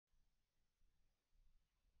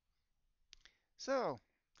So,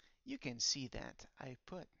 you can see that I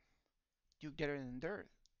put Duke Getter and Dirt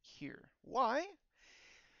here. Why?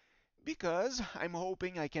 Because I'm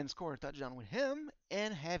hoping I can score a touchdown with him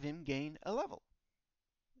and have him gain a level.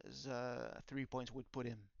 As 3 points would put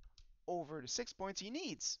him over the 6 points he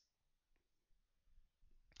needs.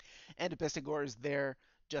 And the Pestigore is there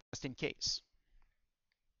just in case.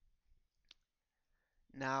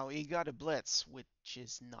 Now he got a blitz, which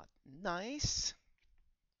is not nice,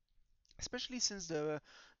 especially since the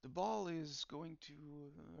ball is going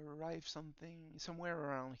to arrive somewhere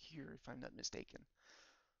around here, if I'm not mistaken.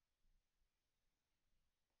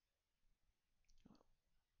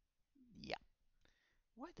 Yeah.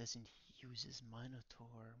 Why doesn't he use his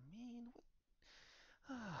Minotaur? Man, what?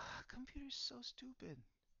 Ah, computer's so stupid.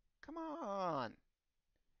 Come on.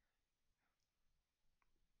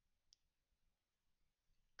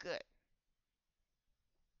 Good.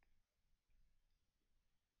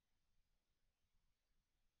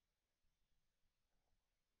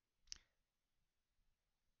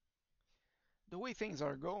 The way things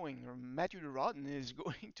are going, Matthew the Rotten is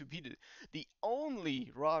going to be the only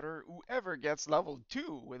Rotter who ever gets level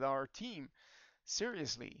 2 with our team.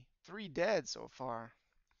 Seriously, 3 dead so far.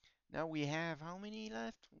 Now we have how many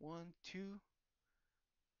left? One, two,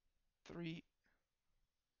 three.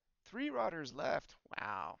 3 Rotters left.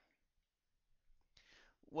 Wow.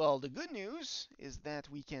 Well, the good news is that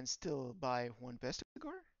we can still buy 1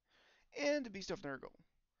 Pestigore and the Beast of Nurgle.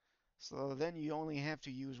 So then you only have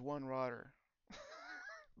to use 1 Rotter.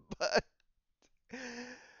 But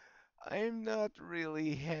I'm not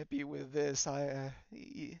really happy with this.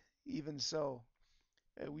 Even so,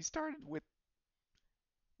 we started with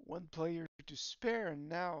 1 player to spare, and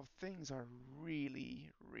now things are really,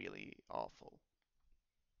 really awful.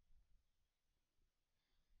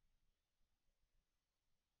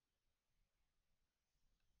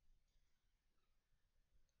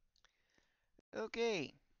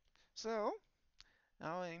 Okay, so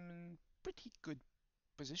now I'm in pretty good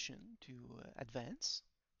position to advance.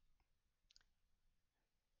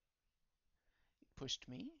 It pushed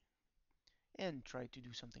me and tried to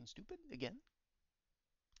do something stupid again.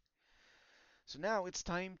 So now it's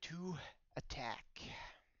time to attack.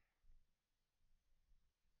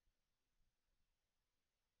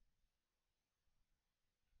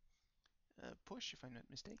 Push, if I'm not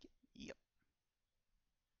mistaken. Yep.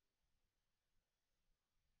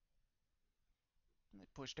 I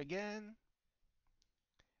pushed again.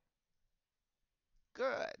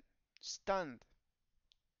 Good. Stunned.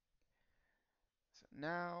 So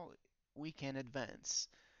now we can advance.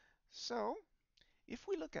 So if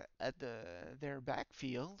we look at their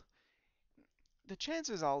backfield, the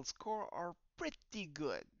chances I'll score are pretty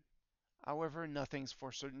good. However, nothing's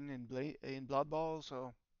for certain in Blood Bowl,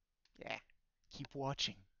 so yeah, keep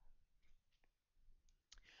watching.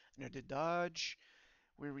 Another dodge.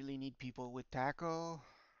 We really need people with tackle.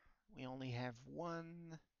 We only have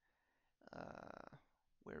one. Uh,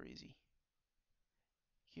 where is he?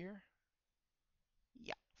 Here?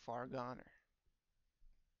 Yeah, far goner.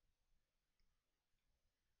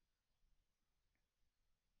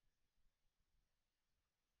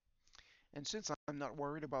 And since I'm not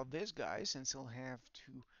worried about this guy, since he'll have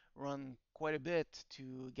to run quite a bit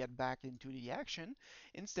to get back into the action,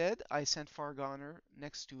 instead I sent Fargoner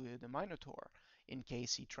next to the Minotaur in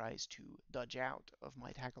case he tries to dodge out of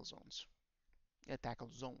my tackle zones. A tackle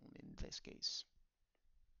zone in this case.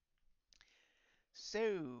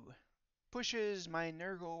 So, pushes my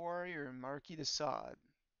Nurgle warrior Marquis de Sade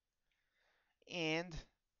and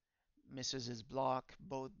misses his block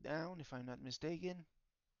both down if I'm not mistaken.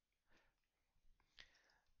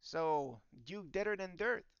 So, Duke Deader Than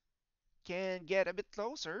Dirt can get a bit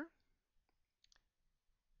closer,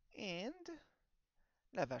 and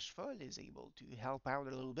La Vache Folle is able to help out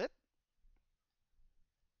a little bit.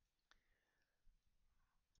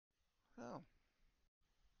 Oh,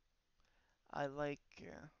 I like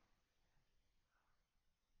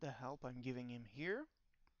the help I'm giving him here.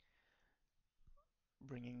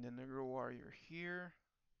 Bringing the Negro Warrior here,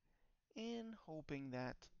 and hoping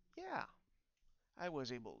that, yeah, I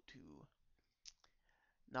was able to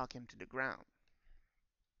knock him to the ground.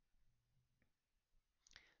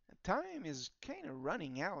 Time is kind of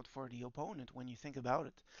running out for the opponent when you think about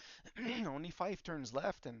it. Only 5 turns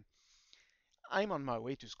left, and I'm on my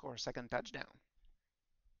way to score a second touchdown.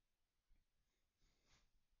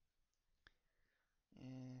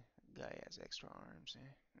 Guy has extra arms.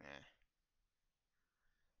 Nah.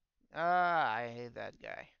 Ah, I hate that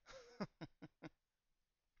guy.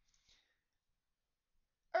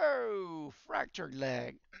 Oh, fractured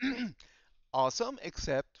leg. Awesome,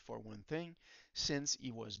 except for one thing. Since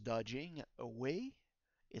he was dodging away,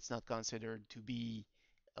 it's not considered to be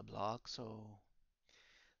a block, so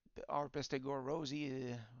our Pestegor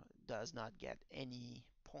Rosie does not get any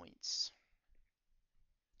points.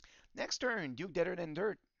 Next turn, Duke Deader Than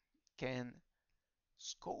Dirt can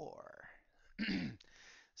score.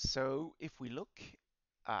 So if we look,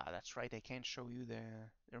 that's right, I can't show you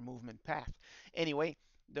their movement path. Anyway,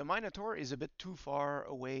 the Minotaur is a bit too far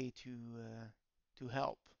away to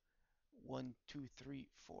help. 1, 2, 3,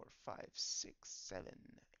 4, 5, 6, 7.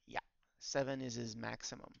 Yeah, 7 is his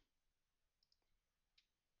maximum.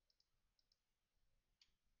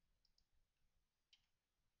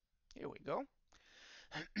 Here we go.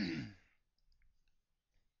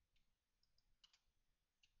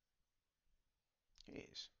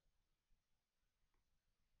 Yes.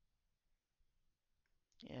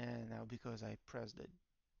 And now because I pressed the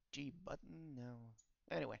G button, now.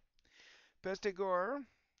 Anyway, Pestigor,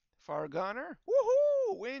 Fargunner,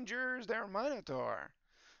 woohoo! Injures their Minotaur.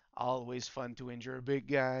 Always fun to injure a big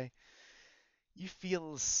guy. You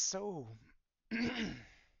feel so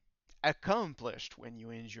accomplished when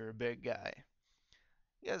you injure a big guy.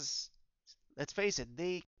 Because, let's face it,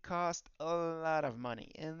 they cost a lot of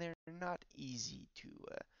money and they're not easy to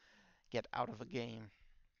get out of a game.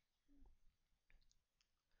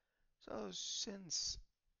 So, since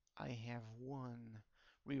I have one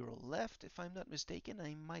reroll left, if I'm not mistaken,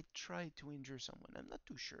 I might try to injure someone. I'm not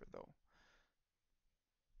too sure though.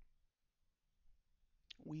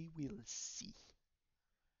 We will see.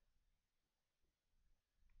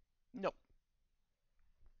 No,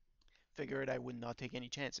 figured I would not take any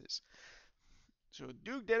chances. So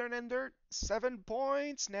Duke Deternander, 7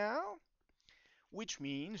 points now, which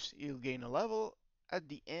means he'll gain a level at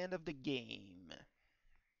the end of the game.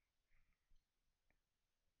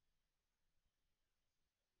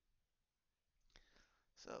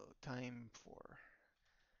 So time for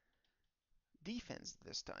defense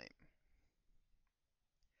this time.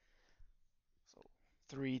 So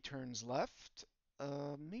 3 turns left.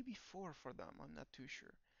 Maybe 4 for them, I'm not too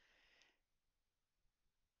sure.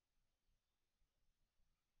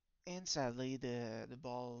 And sadly, the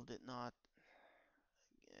ball did not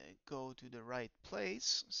go to the right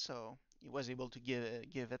place, so he was able to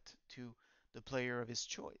give it to the player of his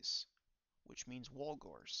choice, which means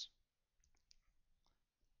Walgors.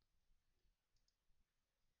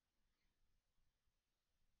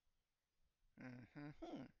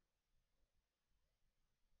 Mm-hmm.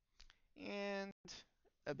 And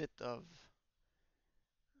a bit of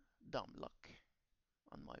dumb luck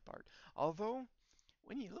on my part. Although,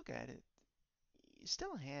 when you look at it, he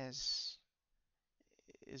still has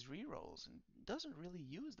his rerolls and doesn't really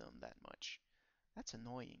use them that much. That's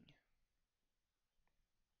annoying.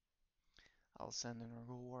 I'll send an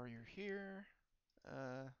Nurgle Warrior here.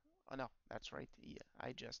 Oh no, that's right. Yeah,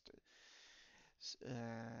 I just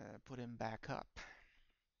put him back up.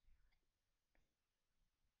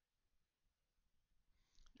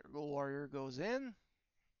 Nurgle Warrior goes in.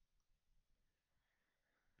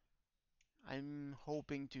 I'm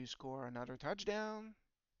hoping to score another touchdown.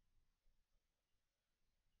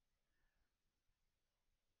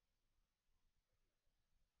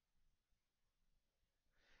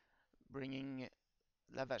 Bringing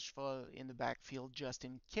La Vache in the backfield just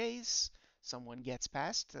in case someone gets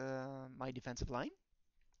past my defensive line.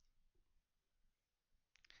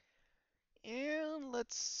 And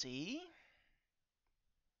let's see.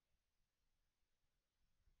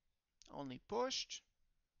 Only pushed.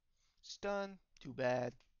 Stun. Too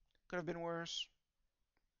bad. Could have been worse.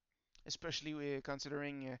 Especially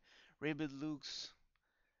considering Rabid Luke's.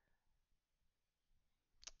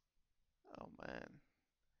 Oh man.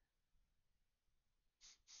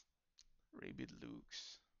 Rabid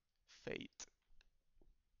Luke's fate.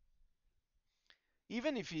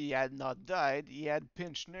 Even if he had not died, he had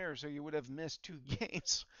pinched nerve, so he would have missed 2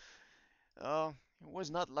 games. Oh, he was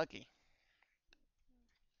not lucky.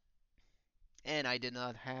 And I did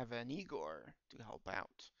not have an Igor to help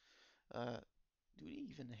out. Do they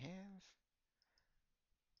even have?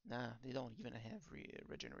 Nah, they don't even have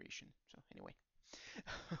regeneration. So anyway.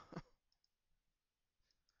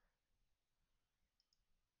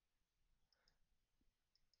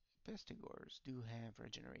 Pestigors do have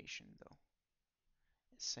regeneration though.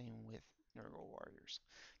 Same with Nurgle Warriors.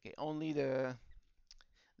 Okay, only the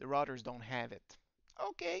Rotters don't have it.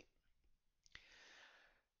 Okay.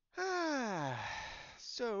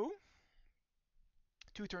 So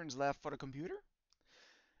 2 turns left for the computer.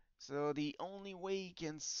 So the only way he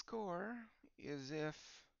can score is if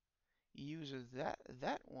he uses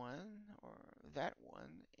that one or that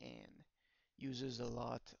one and uses a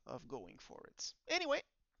lot of going for it. Anyway,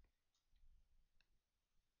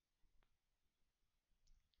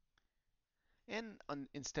 And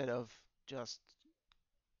instead of just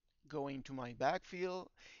going to my backfield,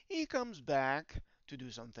 he comes back to do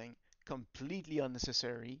something completely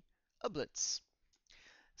unnecessary, a blitz.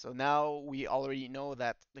 So now we already know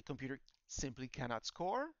that the computer simply cannot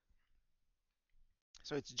score.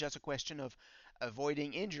 So it's just a question of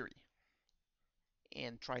avoiding injury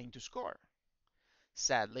and trying to score.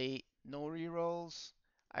 Sadly, no rerolls.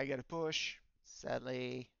 I get a push.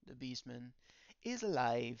 Sadly, the Beastman is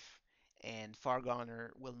alive and Fargoner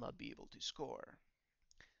will not be able to score.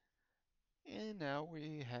 And now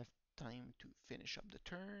we have time to finish up the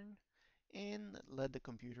turn and let the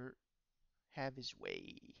computer have his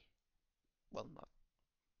way. Well,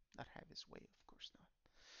 not have his way, of course not.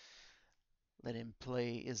 Let him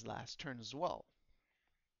play his last turn as well.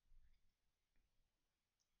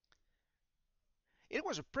 It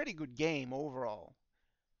was a pretty good game overall.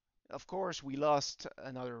 Of course, we lost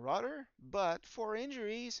another rudder, but for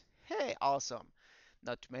injuries, hey, awesome.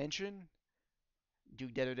 Not to mention,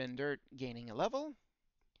 Duke Deader Than Dirt gaining a level,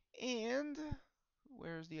 and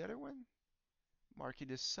where's the other one? Marquis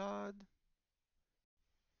de Sade.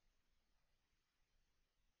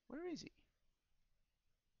 Where is he?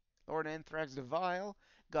 Lord Anthrax the Vile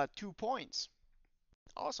got 2 points.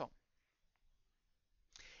 Awesome.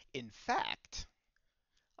 In fact,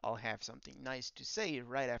 I'll have something nice to say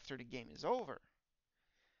right after the game is over,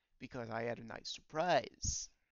 because I had a nice surprise.